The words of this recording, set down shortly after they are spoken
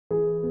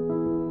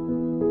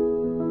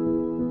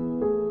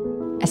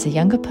As a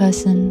younger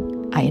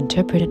person, I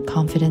interpreted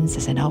confidence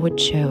as an outward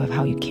show of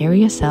how you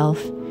carry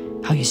yourself,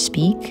 how you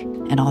speak,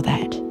 and all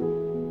that.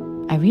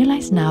 I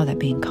realize now that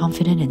being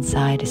confident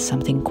inside is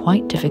something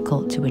quite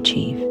difficult to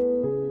achieve.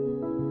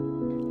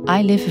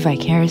 I live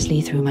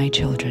vicariously through my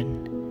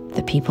children,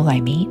 the people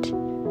I meet,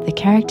 the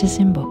characters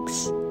in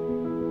books.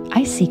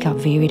 I seek out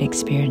varied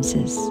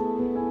experiences.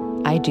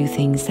 I do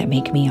things that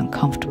make me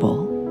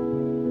uncomfortable.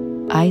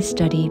 I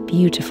study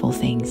beautiful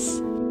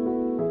things.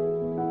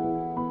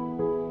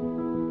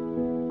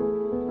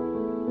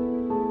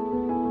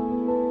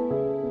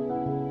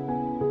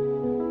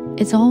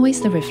 It's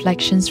always the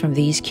reflections from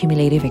these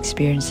cumulative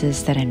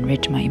experiences that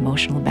enrich my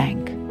emotional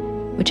bank,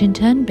 which in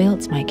turn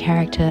builds my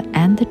character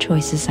and the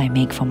choices I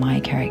make for my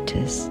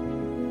characters.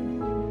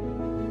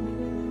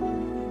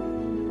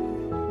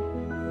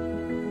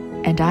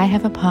 And I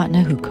have a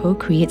partner who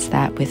co-creates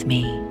that with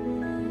me.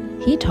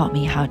 He taught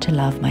me how to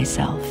love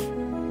myself.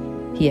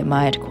 He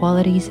admired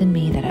qualities in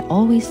me that I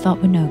always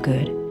thought were no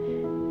good,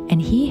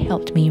 and he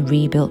helped me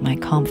rebuild my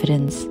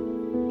confidence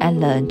and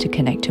learn to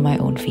connect to my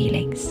own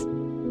feelings.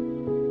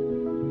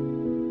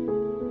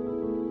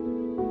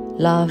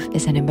 Love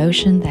is an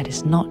emotion that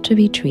is not to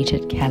be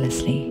treated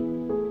carelessly.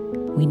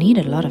 We need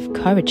a lot of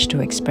courage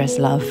to express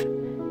love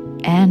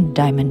and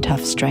diamond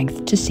tough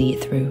strength to see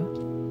it through.